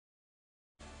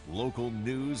Local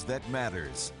news that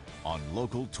matters on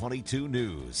Local 22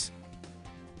 News.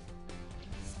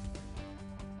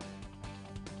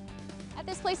 At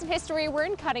this place in history, we're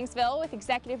in Cuttingsville with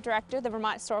Executive Director of the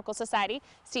Vermont Historical Society,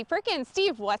 Steve Perkins.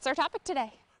 Steve, what's our topic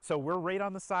today? So we're right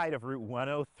on the side of Route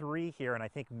 103 here, and I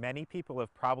think many people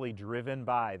have probably driven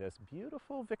by this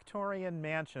beautiful Victorian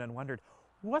mansion and wondered,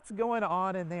 what's going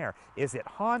on in there? Is it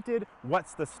haunted?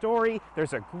 What's the story?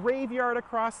 There's a graveyard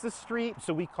across the street.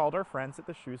 So we called our friends at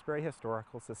the Shrewsbury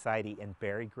Historical Society, and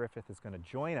Barry Griffith is going to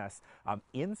join us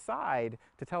inside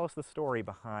to tell us the story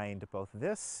behind both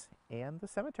this and the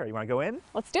cemetery. You want to go in?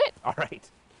 Let's do it. All right.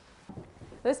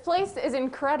 This place is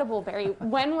incredible, Barry.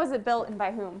 When was it built and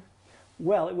by whom?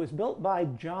 Well, it was built by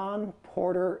John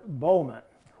Porter Bowman,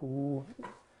 who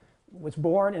was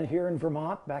born here in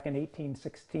Vermont back in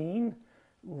 1816,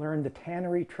 learned the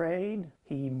tannery trade.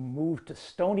 He moved to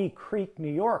Stony Creek,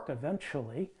 New York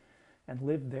eventually, and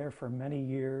lived there for many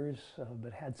years,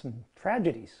 but had some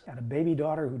tragedies. Had a baby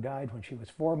daughter who died when she was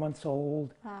 4 months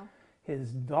old. Wow.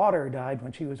 His daughter died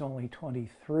when she was only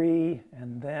 23,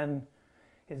 and then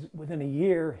within a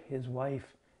year, his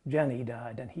wife Jenny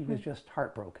died, and he was just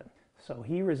heartbroken. So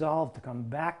he resolved to come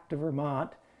back to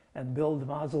Vermont and build the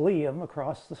Mausoleum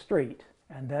across the street.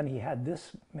 And then he had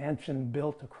this mansion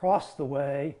built across the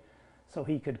way so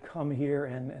he could come here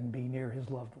and be near his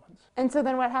loved ones. And so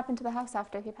then what happened to the house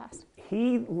after he passed?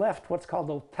 He left what's called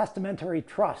a testamentary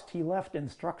trust. He left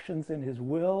instructions in his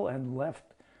will and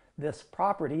left this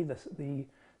property, the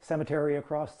cemetery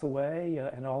across the way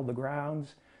and all the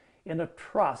grounds, in a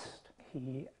trust.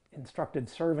 He instructed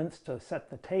servants to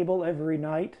set the table every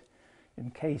night in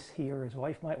case he or his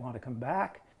wife might want to come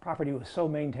back. Property was so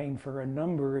maintained for a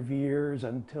number of years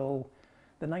until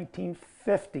the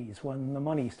 1950s, when the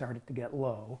money started to get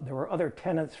low. There were other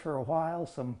tenants for a while.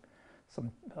 Some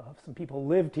people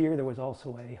lived here. There was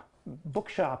also a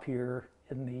bookshop here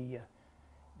in the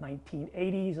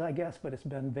 1980s, I guess, but it's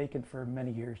been vacant for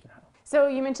many years now. So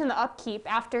you mentioned the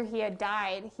upkeep after he had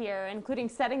died here, including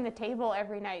setting the table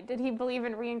every night. Did he believe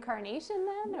in reincarnation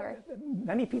then, or?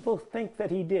 Many people think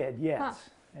that he did, yes. Huh.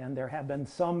 And there have been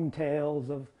some tales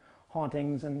of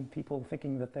hauntings and people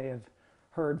thinking that they have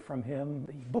heard from him.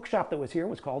 The bookshop that was here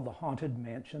was called the Haunted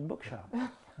Mansion Bookshop.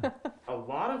 A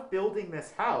lot of building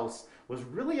this house was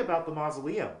really about the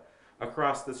mausoleum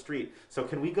across the street. So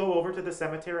can we go over to the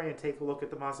cemetery and take a look at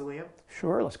the mausoleum?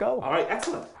 Sure, let's go. All right,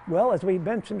 excellent. Well, as we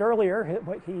mentioned earlier,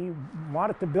 he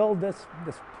wanted to build this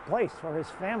place for his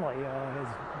family,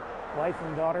 his wife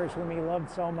and daughters whom he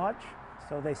loved so much.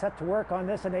 So they set to work on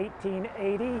this in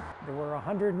 1880. There were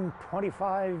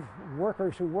 125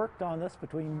 workers who worked on this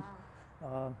between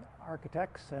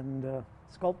architects and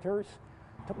sculptors.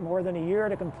 It took more than a year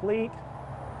to complete.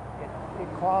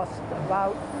 It cost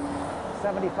about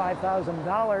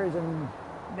 $75,000 in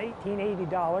 1880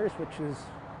 dollars, which is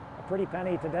a pretty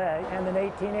penny today. And in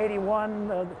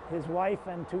 1881, his wife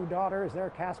and two daughters,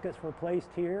 their caskets were placed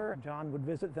here. John would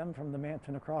visit them from the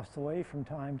mansion across the way from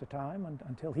time to time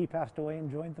until he passed away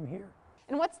and joined them here.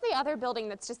 And what's the other building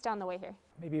that's just down the way here?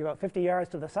 Maybe about 50 yards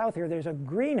to the south here, there's a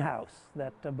greenhouse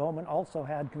that Bowman also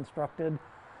had constructed.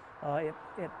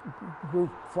 It grew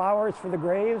flowers for the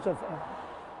graves of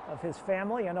his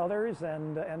family and others,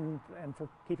 and for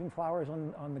keeping flowers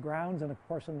on the grounds and of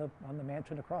course on the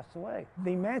mansion across the way.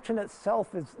 The mansion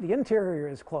itself the interior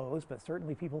is closed, but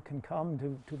certainly people can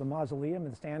come to the mausoleum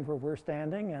and stand where we're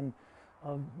standing and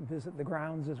visit the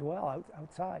grounds as well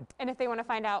outside. And if they want to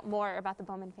find out more about the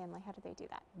Bowman family, how do they do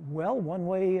that? Well,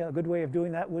 a good way of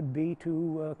doing that would be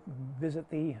to visit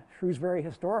the Shrewsbury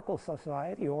Historical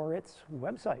Society or its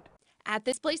website. At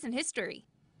this place in history,